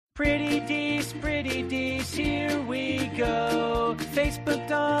Pretty Dees, here we go.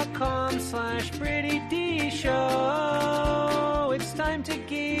 Facebook.com/Pretty Dees Show. It's time to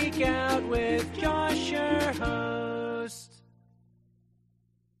geek out with Josh, your host.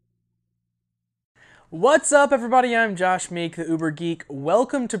 What's up, everybody? I'm Josh Meek, the Uber Geek.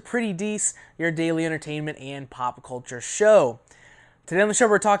 Welcome to Pretty Dees, your daily entertainment and pop culture show. Today on the show,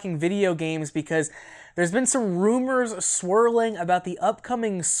 we're talking video games because there's been some rumors swirling about the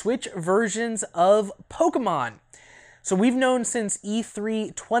upcoming Switch versions of Pokemon. So we've known since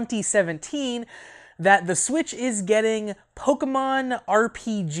E3 2017 that the Switch is getting Pokemon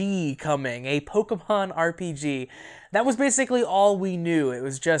RPG coming, a Pokemon RPG. That was basically all we knew. It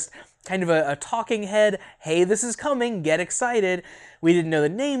was just kind of a talking head, hey, this is coming, get excited. We didn't know the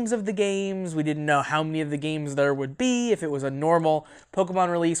names of the games, we didn't know how many of the games there would be, if it was a normal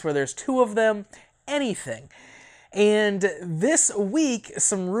Pokemon release where there's 2 of them, anything. And this week,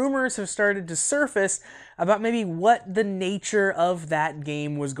 some rumors have started to surface about maybe what the nature of that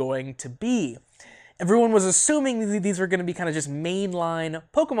game was going to be. Everyone was assuming these were going to be kind of just mainline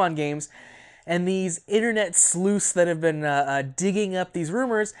Pokemon games, and these internet sleuths that have been digging up these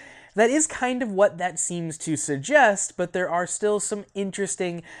rumors, that is kind of what that seems to suggest, but there are still some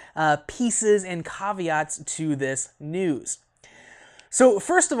interesting pieces and caveats to this news. So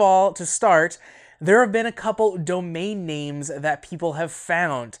first of all, to start, there have been a couple domain names that people have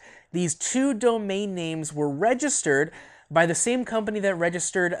found. These 2 domain names were registered by the same company that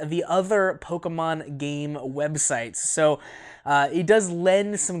registered the other Pokemon game websites. So it does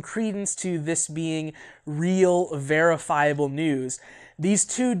lend some credence to this being real, verifiable news. These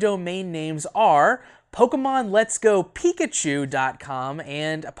 2 domain names are PokemonLet'sGoPikachu.com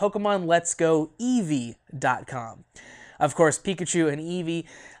and PokemonLet'sGoEevee.com. Of course, Pikachu and Eevee,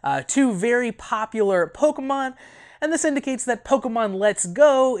 2 very popular Pokemon, and this indicates that Pokemon Let's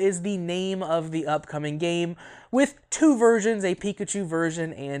Go is the name of the upcoming game, with 2 versions, a Pikachu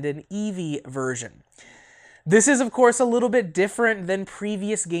version and an Eevee version. This is, of course, a little bit different than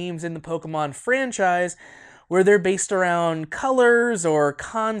previous games in the Pokemon franchise, where they're based around colors or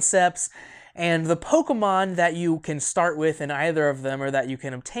concepts, and the Pokemon that you can start with in either of them or that you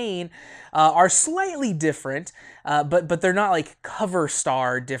can obtain are slightly different, but they're not like cover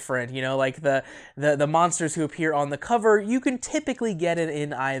star different, you know, like the monsters who appear on the cover, you can typically get it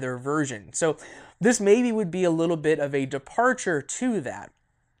in either version. So this maybe would be a little bit of a departure to that.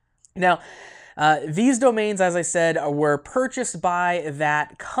 Now, these domains, as I said, were purchased by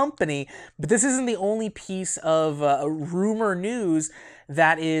that company, but this isn't the only piece of rumor news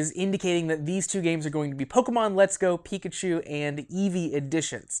that is indicating that these 2 games are going to be Pokemon Let's Go, Pikachu, and Eevee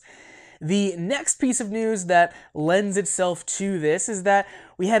editions. The next piece of news that lends itself to this is that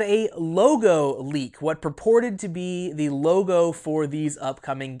we had a logo leak, what purported to be the logo for these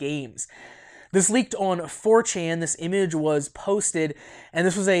upcoming games. This leaked on 4chan, this image was posted, and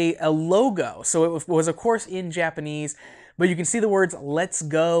this was a logo. So it was, of course, in Japanese, but you can see the words "Let's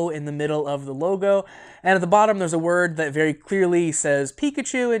Go" in the middle of the logo, and at the bottom there's a word that very clearly says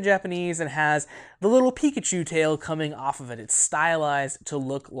Pikachu in Japanese and has the little Pikachu tail coming off of it. It's stylized to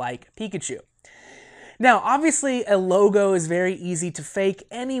look like Pikachu. Now, obviously, a logo is very easy to fake.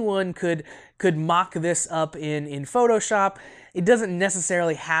 Anyone could mock this up in Photoshop. It doesn't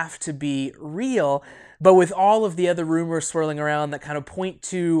necessarily have to be real, but with all of the other rumors swirling around that kind of point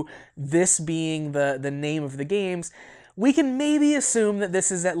to this being the name of the games, we can maybe assume that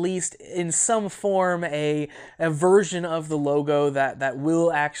this is at least in some form a version of the logo that will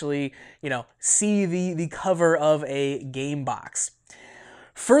actually, you know, see the cover of a game box.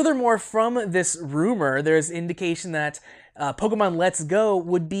 Furthermore, from this rumor, there's indication that Pokemon Let's Go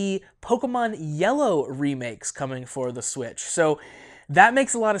would be Pokemon Yellow remakes coming for the Switch. So that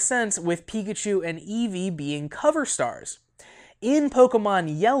makes a lot of sense with Pikachu and Eevee being cover stars. In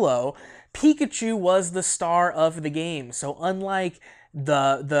Pokemon Yellow, Pikachu was the star of the game. So unlike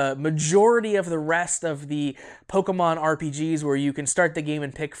the majority of the rest of the Pokemon RPGs where you can start the game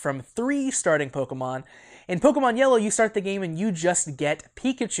and pick from 3 starting Pokemon, in Pokemon Yellow you start the game and you just get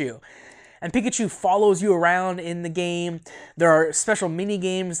Pikachu. And Pikachu follows you around in the game. There are special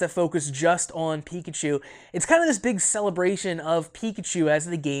mini-games that focus just on Pikachu. It's kind of this big celebration of Pikachu as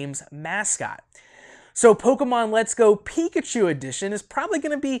the game's mascot. So Pokemon Let's Go Pikachu Edition is probably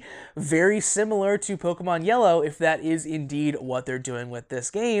going to be very similar to Pokemon Yellow if that is indeed what they're doing with this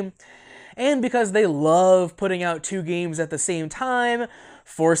game. And because they love putting out 2 games at the same time,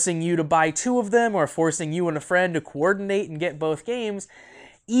 forcing you to buy 2 of them or forcing you and a friend to coordinate and get both games,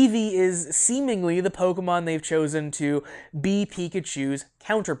 Eevee is seemingly the Pokemon they've chosen to be Pikachu's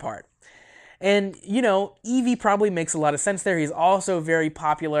counterpart. And, you know, Eevee probably makes a lot of sense there. He's also very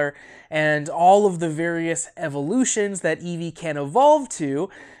popular, and all of the various evolutions that Eevee can evolve to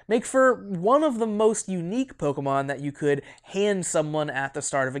make for one of the most unique Pokemon that you could hand someone at the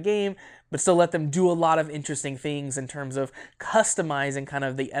start of a game, but still let them do a lot of interesting things in terms of customizing kind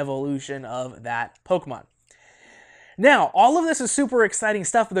of the evolution of that Pokemon. Now, all of this is super exciting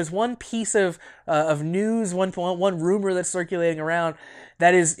stuff, but there's one piece of news, one rumor that's circulating around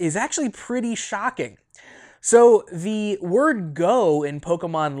that is actually pretty shocking. So the word Go in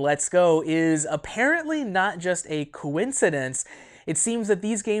Pokemon Let's Go is apparently not just a coincidence. It seems that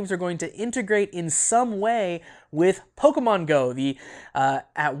these games are going to integrate in some way with Pokemon Go, the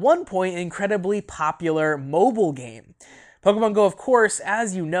at one point incredibly popular mobile game. Pokemon Go, of course,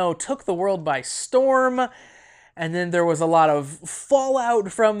 as you know, took the world by storm. And then there was a lot of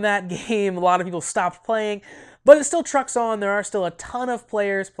fallout from that game. A lot of people stopped playing, but it still trucks on. There are still a ton of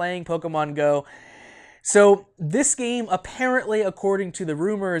players playing Pokemon Go. So this game, apparently, according to the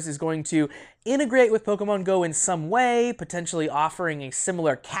rumors, is going to integrate with Pokemon Go in some way, potentially offering a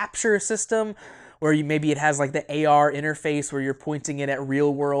similar capture system, where maybe it has like the AR interface where you're pointing it at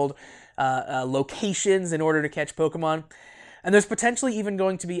real-world locations in order to catch Pokemon. And there's potentially even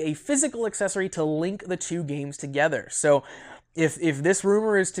going to be a physical accessory to link the two games together. So if this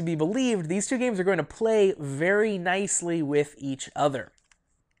rumor is to be believed, these two games are going to play very nicely with each other.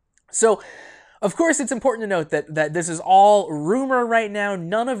 So, of course, it's important to note that this is all rumor right now.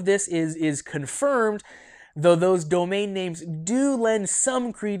 None of this is confirmed, though those domain names do lend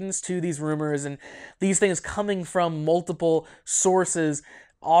some credence to these rumors, and these things coming from multiple sources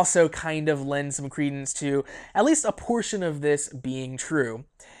also kind of lend some credence to at least a portion of this being true.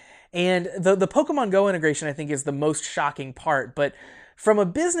 And the Pokemon Go integration, I think, is the most shocking part, but from a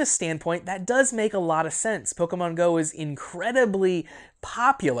business standpoint, that does make a lot of sense. Pokemon Go is incredibly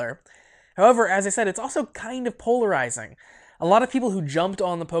popular. However, as I said, it's also kind of polarizing. A lot of people who jumped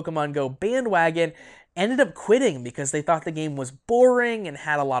on the Pokemon Go bandwagon ended up quitting because they thought the game was boring and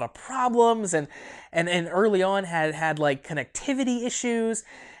had a lot of problems, and early on had like connectivity issues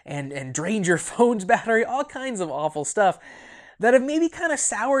and drained your phone's battery, all kinds of awful stuff that have maybe kind of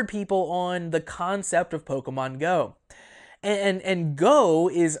soured people on the concept of Pokemon Go. And Go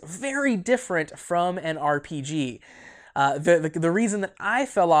is very different from an RPG. The reason that I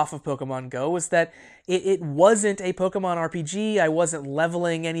fell off of Pokemon Go was that it wasn't a Pokemon RPG. I wasn't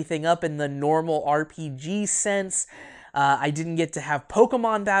leveling anything up in the normal RPG sense. I didn't get to have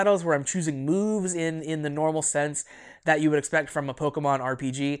Pokemon battles where I'm choosing moves in the normal sense that you would expect from a Pokemon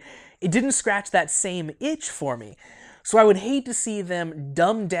RPG. It didn't scratch that same itch for me. So I would hate to see them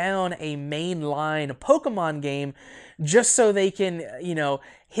dumb down a mainline Pokemon game just so they can, you know,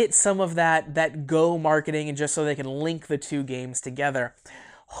 hit some of that Go marketing and just so they can link the two games together.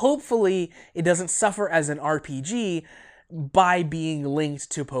 Hopefully, it doesn't suffer as an RPG by being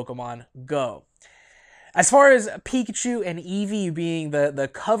linked to Pokemon Go. As far as Pikachu and Eevee being the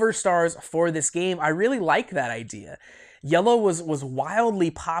cover stars for this game, I really like that idea. Yellow was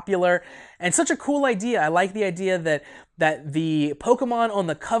wildly popular, and such a cool idea. I like the idea that the Pokemon on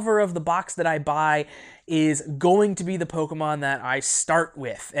the cover of the box that I buy is going to be the Pokemon that I start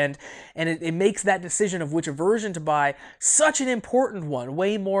with, and it makes that decision of which version to buy such an important one,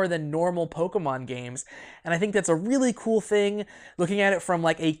 way more than normal Pokemon games. And I think that's a really cool thing, looking at it from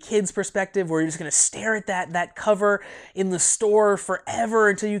like a kid's perspective, where you're just going to stare at that cover in the store forever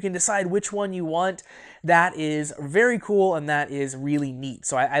until you can decide which one you want. That is very cool, and that is really neat.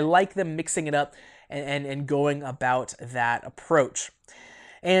 So I like them mixing it up and going about that approach.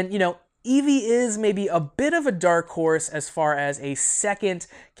 And, you know, Eevee is maybe a bit of a dark horse as far as a second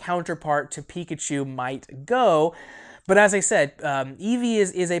counterpart to Pikachu might go. But as I said, Eevee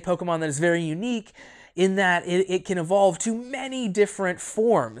is a Pokemon that is very unique in that it can evolve to many different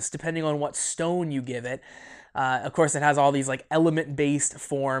forms, depending on what stone you give it. Of course, it has all these like element-based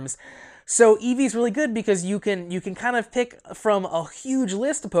forms. So Eevee's really good because you can kind of pick from a huge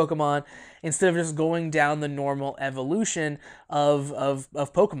list of Pokemon instead of just going down the normal evolution of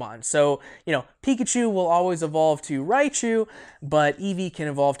Pokemon. So, you know, Pikachu will always evolve to Raichu, but Eevee can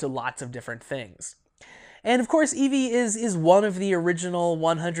evolve to lots of different things. And of course, Eevee is one of the original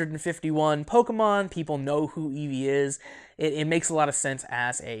 151 Pokemon. People know who Eevee is. It makes a lot of sense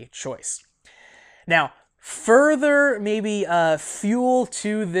as a choice. Now, further, maybe fuel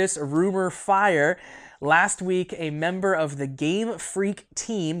to this rumor fire. Last week, a member of the Game Freak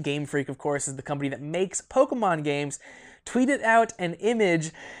team, Game Freak, of course, is the company that makes Pokemon games, tweeted out an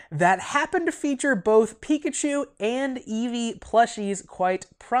image that happened to feature both Pikachu and Eevee plushies quite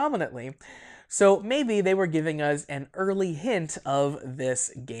prominently. So maybe they were giving us an early hint of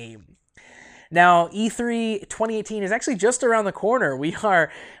this game. Now, E3 2018 is actually just around the corner. We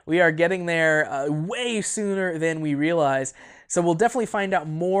are getting there way sooner than we realize. So we'll definitely find out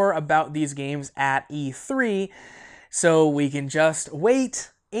more about these games at E3. So we can just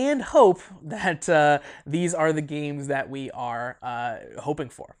wait and hope that these are the games that we are hoping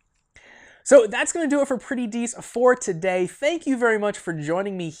for. So that's going to do it for Pretty Dece for today. Thank you very much for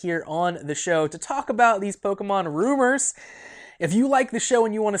joining me here on the show to talk about these Pokemon rumors. If you like the show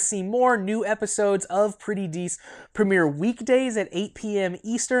and you want to see more, new episodes of Pretty Dece premiere weekdays at 8 p.m.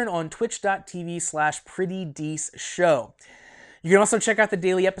 Eastern on twitch.tv/PrettyDeceShow. You can also check out the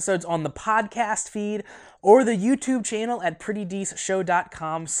daily episodes on the podcast feed or the YouTube channel at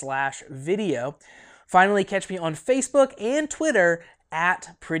PrettyDeceShow.com/video. Finally, catch me on Facebook and Twitter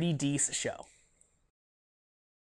at Pretty Dece Show.